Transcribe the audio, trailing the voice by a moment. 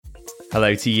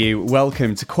Hello to you.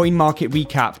 Welcome to Coin Market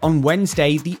Recap on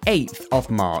Wednesday, the 8th of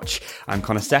March. I'm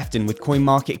Connor Sefton with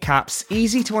CoinMarketCap's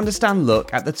easy-to-understand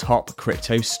look at the top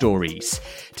crypto stories.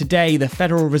 Today, the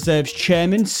Federal Reserve's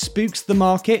chairman spooks the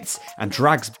markets and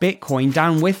drags Bitcoin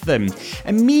down with them.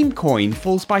 A meme coin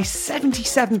falls by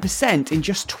 77% in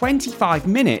just 25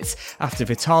 minutes after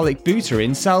Vitalik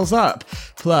Buterin sells up.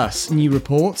 Plus, new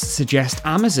reports suggest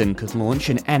Amazon could launch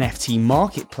an NFT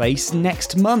marketplace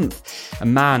next month. A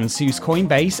man sues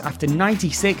Coinbase after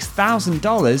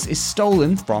 $96,000 is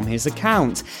stolen from his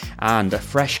account, and a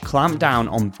fresh clampdown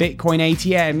on Bitcoin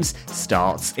ATMs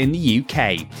starts in the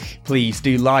UK. Please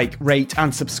do like, rate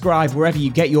and subscribe wherever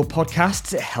you get your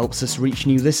podcasts. It helps us reach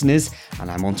new listeners, and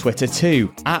I'm on Twitter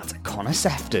too, at Connor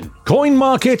Sefton. Coin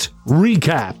Market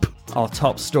Recap. Our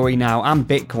top story now, and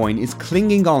Bitcoin is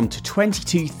clinging on to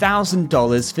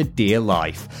 $22,000 for dear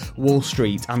life. Wall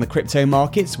Street and the crypto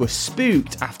markets were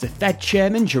spooked after Fed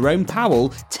Chairman Jerome Powell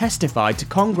testified to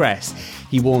Congress.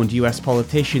 He warned US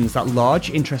politicians that large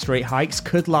interest rate hikes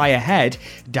could lie ahead,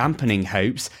 dampening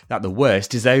hopes that the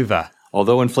worst is over.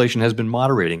 Although inflation has been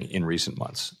moderating in recent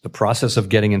months, the process of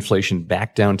getting inflation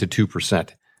back down to 2%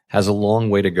 has a long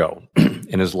way to go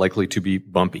and is likely to be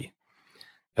bumpy.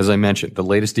 As I mentioned, the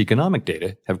latest economic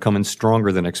data have come in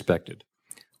stronger than expected,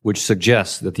 which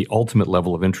suggests that the ultimate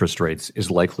level of interest rates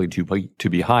is likely to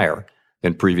be higher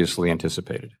than previously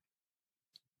anticipated.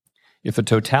 If the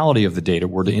totality of the data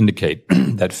were to indicate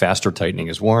that faster tightening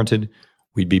is warranted,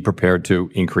 we'd be prepared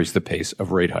to increase the pace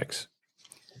of rate hikes.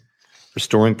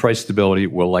 Restoring price stability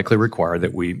will likely require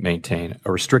that we maintain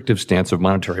a restrictive stance of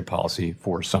monetary policy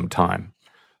for some time.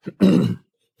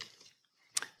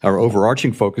 Our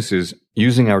overarching focus is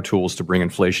using our tools to bring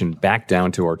inflation back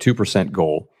down to our 2%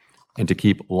 goal and to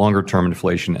keep longer-term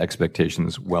inflation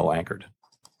expectations well anchored.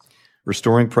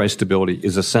 Restoring price stability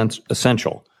is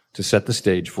essential to set the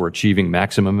stage for achieving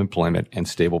maximum employment and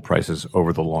stable prices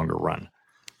over the longer run.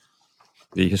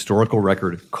 The historical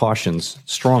record cautions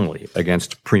strongly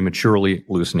against prematurely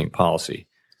loosening policy.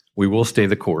 We will stay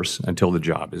the course until the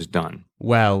job is done.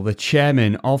 Well, the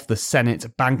chairman of the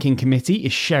Senate Banking Committee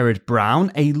is Sherrod Brown,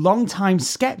 a longtime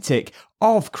skeptic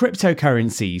of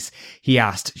cryptocurrencies. He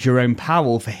asked Jerome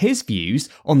Powell for his views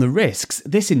on the risks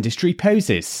this industry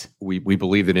poses. We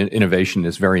believe that innovation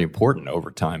is very important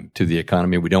over time to the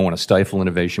economy. We don't want to stifle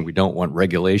innovation. We don't want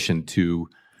regulation to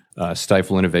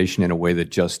stifle innovation in a way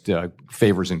that just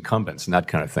favors incumbents and that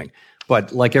kind of thing.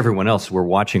 But like everyone else, we're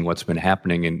watching what's been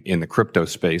happening in the crypto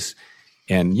space.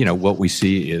 And, what we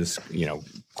see is,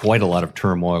 quite a lot of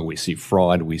turmoil. We see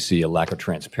fraud. We see a lack of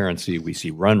transparency. We see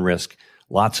run risk,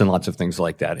 lots and lots of things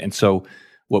like that. And so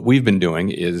what we've been doing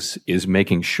is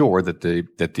making sure that the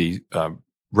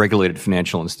regulated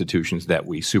financial institutions that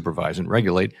we supervise and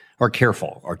regulate are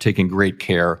careful, are taking great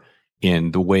care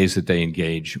in the ways that they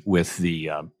engage with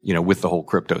the whole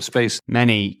crypto space.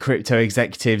 Many crypto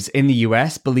executives in the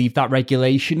US believe that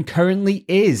regulation currently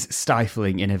is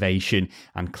stifling innovation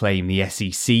and claim the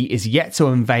SEC is yet to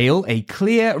unveil a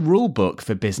clear rulebook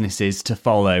for businesses to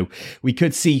follow. We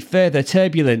could see further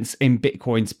turbulence in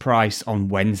Bitcoin's price on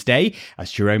Wednesday,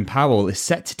 as Jerome Powell is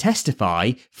set to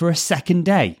testify for a second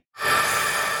day.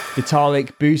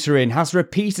 Vitalik Buterin has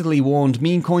repeatedly warned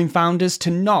meme coin founders to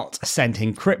not send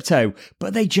him crypto,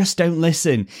 but they just don't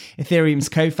listen. Ethereum's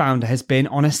co-founder has been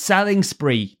on a selling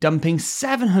spree, dumping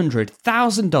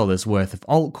 $700,000 worth of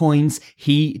altcoins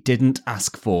he didn't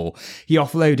ask for. He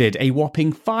offloaded a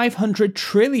whopping 500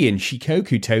 trillion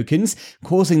Shikoku tokens,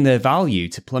 causing their value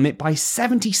to plummet by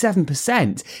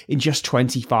 77% in just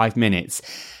 25 minutes.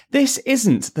 This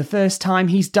isn't the first time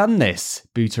he's done this.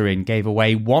 Buterin gave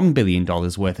away $1 billion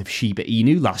worth of Shiba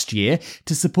Inu last year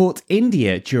to support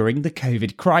India during the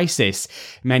COVID crisis.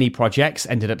 Many projects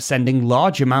ended up sending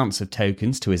large amounts of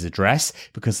tokens to his address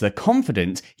because they're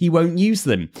confident he won't use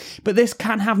them. But this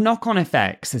can have knock-on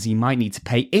effects, as he might need to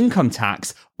pay income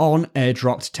tax on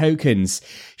airdropped tokens.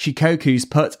 Shikoku's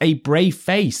put a brave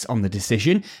face on the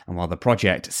decision, and while the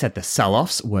project said the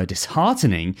sell-offs were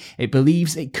disheartening, it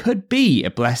believes it could be a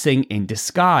blessing in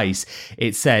disguise.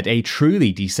 It said a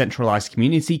truly decentralized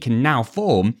community can now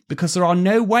form because there are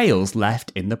no whales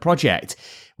left in the project.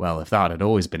 Well, if that had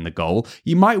always been the goal,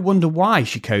 you might wonder why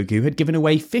Shikoku had given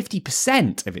away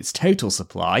 50% of its total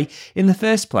supply in the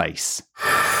first place.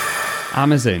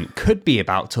 Amazon could be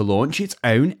about to launch its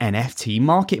own NFT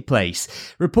marketplace.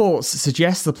 Reports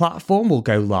suggest the platform will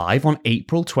go live on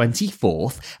April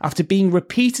 24th after being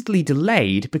repeatedly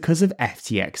delayed because of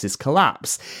FTX's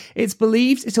collapse. It's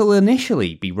believed it'll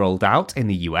initially be rolled out in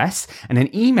the US, and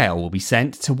an email will be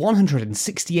sent to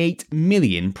 168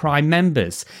 million Prime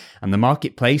members. And the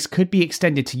marketplace could be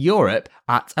extended to Europe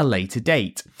at a later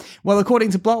date. Well,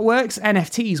 according to Blockworks,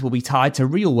 NFTs will be tied to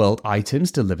real-world items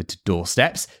delivered to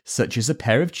doorsteps, such as a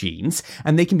pair of jeans,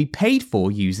 and they can be paid for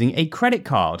using a credit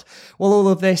card. While all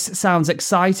of this sounds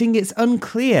exciting, it's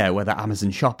unclear whether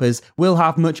Amazon shoppers will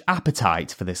have much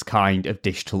appetite for this kind of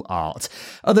digital art.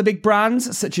 Other big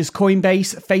brands, such as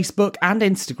Coinbase, Facebook, and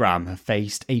Instagram, have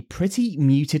faced a pretty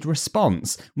muted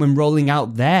response when rolling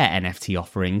out their NFT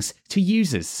offerings to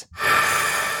users.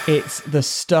 It's the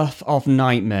stuff of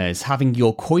nightmares having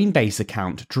your Coinbase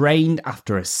account drained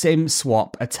after a SIM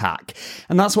swap attack.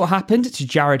 And that's what happened to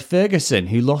Jared Ferguson,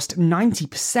 who lost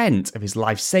 90% of his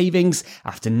life savings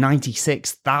after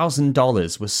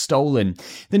 $96,000 was stolen.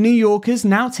 The New Yorker's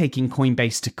now taking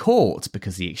Coinbase to court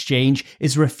because the exchange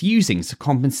is refusing to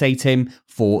compensate him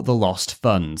for the lost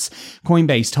funds.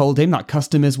 Coinbase told him that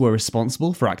customers were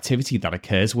responsible for activity that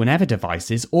occurs whenever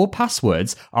devices or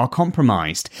passwords are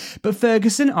compromised. But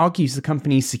Ferguson argues the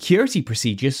company's security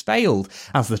procedures failed,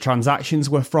 as the transactions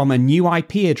were from a new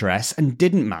IP address and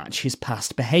didn't match his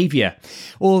past behaviour.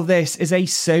 All of this is a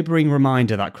sobering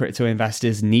reminder that crypto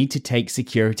investors need to take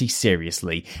security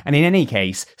seriously, and in any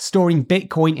case, storing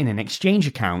Bitcoin in an exchange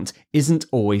account isn't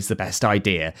always the best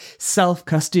idea.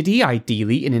 Self-custody,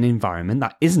 ideally in an environment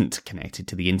that isn't connected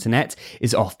to the internet,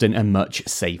 is often a much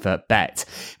safer bet.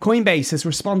 Coinbase has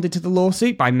responded to the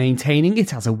lawsuit by maintaining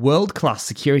it has a world-class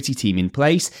security team in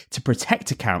place to protect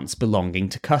accounts belonging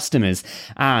to customers,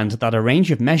 and that a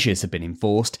range of measures have been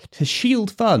enforced to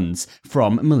shield funds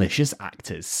from malicious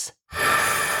actors.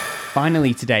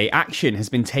 Finally today, action has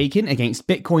been taken against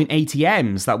Bitcoin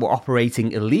ATMs that were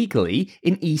operating illegally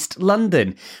in East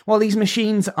London. While these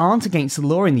machines aren't against the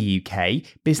law in the UK,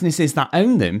 businesses that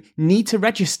own them need to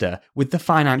register with the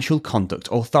Financial Conduct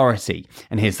Authority.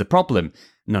 And here's the problem.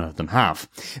 None of them have.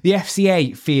 The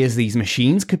FCA fears these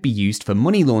machines could be used for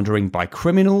money laundering by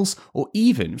criminals or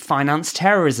even finance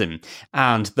terrorism.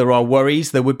 And there are worries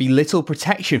there would be little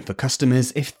protection for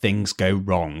customers if things go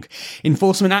wrong.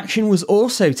 Enforcement action was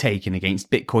also taken against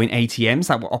Bitcoin ATMs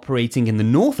that were operating in the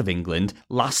north of England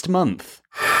last month.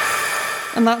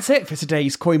 And that's it for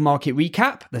today's Coin Market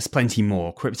Recap. There's plenty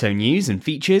more crypto news and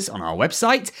features on our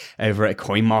website over at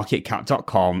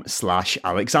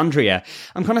coinmarketcap.com/Alexandria.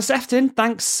 I'm Connor Sefton.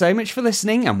 Thanks so much for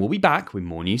listening, and we'll be back with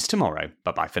more news tomorrow.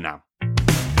 Bye-bye for now.